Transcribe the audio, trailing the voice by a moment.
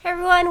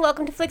everyone,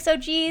 welcome to Flix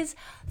OGs.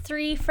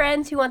 3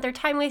 friends who want their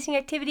time-wasting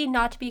activity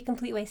not to be a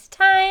complete waste of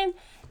time.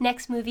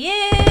 Next movie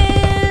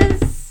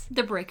is...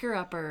 The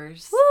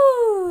Breaker-Uppers.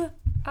 Woo!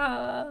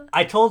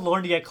 I told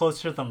Lauren to get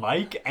closer to the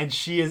mic, and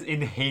she is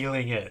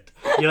inhaling it.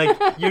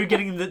 You're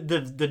getting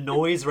the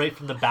noise right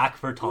from the back of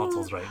her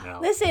tonsils right now.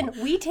 Listen,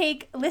 we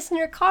take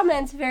listener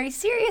comments very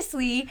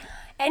seriously.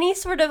 Any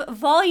sort of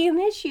volume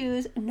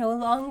issues, no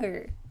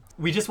longer.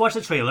 We just watched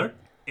the trailer.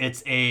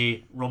 It's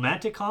a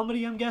romantic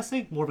comedy, I'm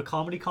guessing. More of a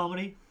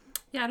comedy.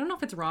 Yeah, I don't know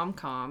if it's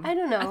rom-com. I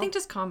don't know. I think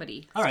just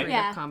comedy. All right. Straight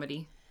up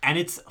comedy. And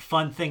it's a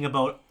fun thing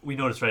about, we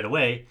noticed right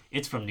away,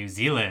 it's from New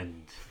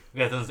Zealand.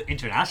 We got those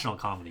international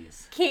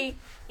comedies. Okay,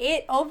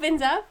 it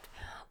opens up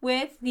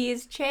with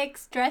these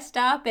chicks dressed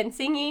up and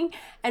singing,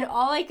 and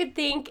all I could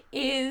think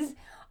is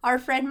our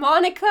friend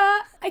Monica.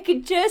 I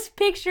could just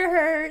picture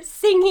her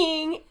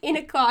singing in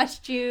a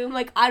costume.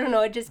 Like, I don't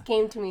know, it just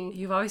came to me.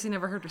 You've obviously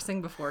never heard her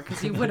sing before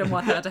because you wouldn't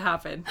want that to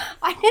happen.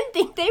 I didn't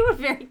think they were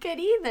very good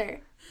either.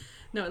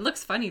 No, it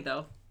looks funny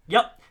though.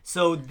 Yep.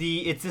 So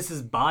this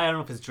is by, I don't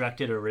know if it's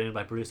directed or written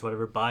by, produced,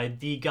 whatever, by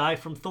the guy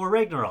from Thor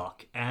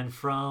Ragnarok and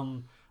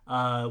from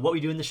What We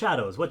Do in the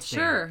Shadows. What's his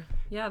name? Sure.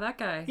 Yeah, that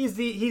guy. He's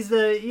the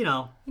You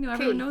know,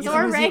 everyone knows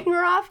Thor him.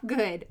 Ragnarok,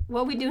 good.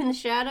 What We Do in the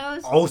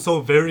Shadows?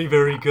 also very,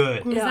 very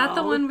good. Is that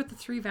the No. one with the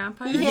 3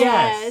 vampires?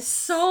 Yes.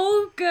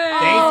 So good.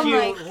 Thank you,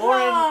 my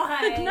Lauren.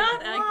 God.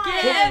 Not Why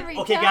again. every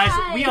Okay, guys,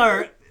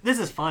 time? this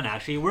is fun,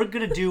 actually. We're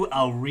going to do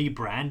a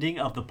rebranding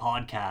of the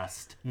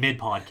podcast,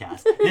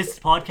 mid-podcast. This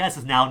podcast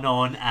is now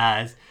known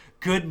as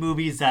Good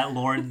Movies That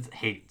Lauren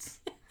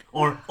Hates.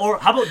 Or how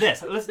about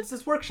this? Let's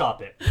just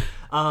workshop it.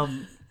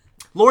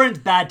 Lauren's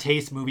Bad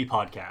Taste Movie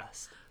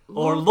Podcast.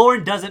 Or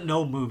Lauren Doesn't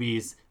Know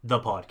Movies, the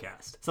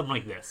podcast. Something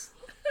like this.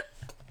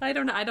 I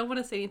don't know. I don't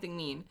want to say anything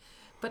mean,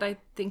 but I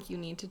think you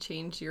need to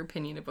change your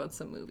opinion about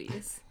some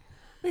movies.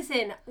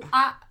 Listen,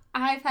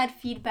 I've had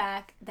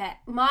feedback that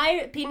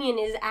my opinion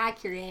is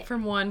accurate.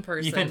 From one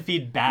person. You've had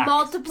feedback.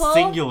 Multiple?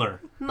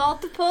 Singular.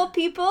 Multiple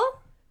people?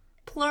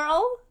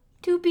 Plural?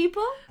 2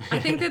 people? I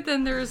think that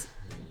then there's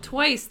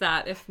twice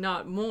that, if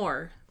not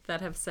more,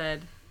 that have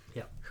said,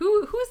 Yeah.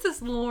 Who's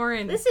this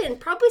Lauren? Listen,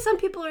 probably some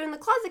people are in the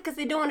closet because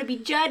they don't want to be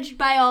judged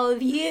by all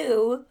of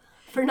you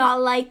for not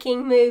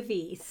liking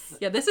movies.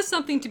 Yeah, this is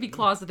something to be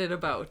closeted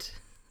about.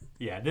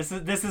 Yeah, this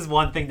is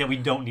one thing that we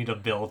don't need a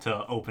bill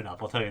to open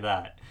up, I'll tell you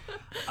that.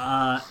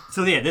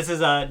 So yeah, this is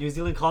a New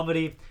Zealand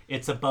comedy.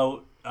 It's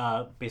about,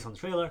 based on the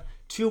trailer,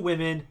 2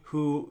 women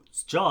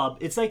whose job,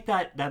 it's like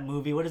that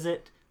movie, what is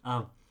it?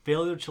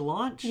 Failure to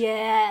Launch?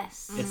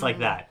 Yes. It's like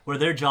that, where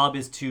their job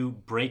is to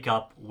break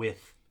up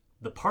with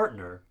the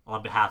partner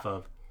on behalf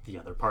of the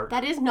other partner.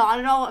 That is not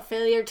at all what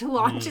Failure to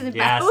Launch is about.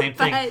 yeah, same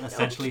thing. but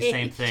Essentially okay,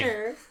 same thing.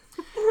 Sure.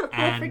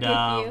 And forgive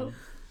you.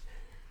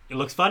 it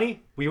looks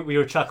funny. We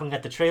were chuckling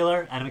at the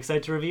trailer, and I'm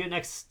excited to review it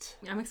next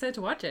I'm excited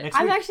to watch it. week.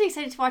 I'm actually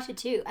excited to watch it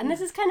too. And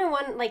this is kind of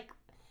one, like,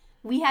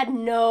 we had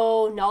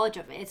no knowledge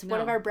of it. It's one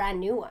No. of our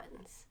brand new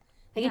ones.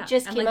 Like, Yeah, it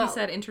just and came like out. you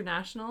said,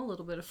 international, a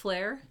little bit of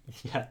flair.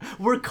 Yeah,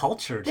 we're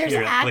cultured There's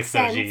here at Flix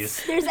accents.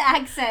 OGs. There's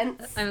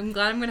accents. I'm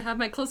glad I'm going to have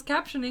my closed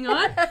captioning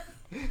on.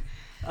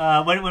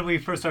 When we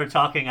first started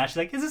talking, Ashley's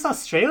like, "Is this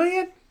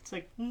Australian?" It's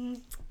like, I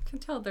can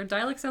tell their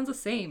dialect sounds the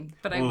same,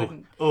 but I oh,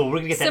 wouldn't. we're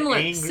gonna get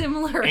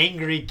Similar.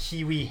 angry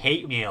Kiwi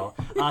hate mail.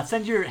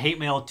 Send your hate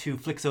mail to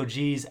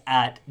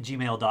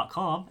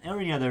flixogs@gmail.com or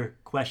any other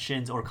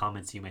questions or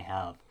comments you may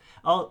have.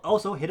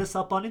 Also, hit us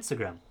up on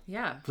Instagram.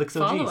 Yeah. Flix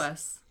Follow OGs.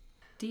 us.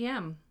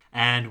 DM.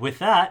 And with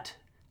that,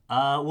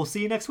 we'll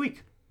see you next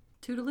week.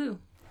 Toodaloo.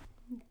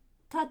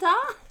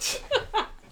 Ta-ta.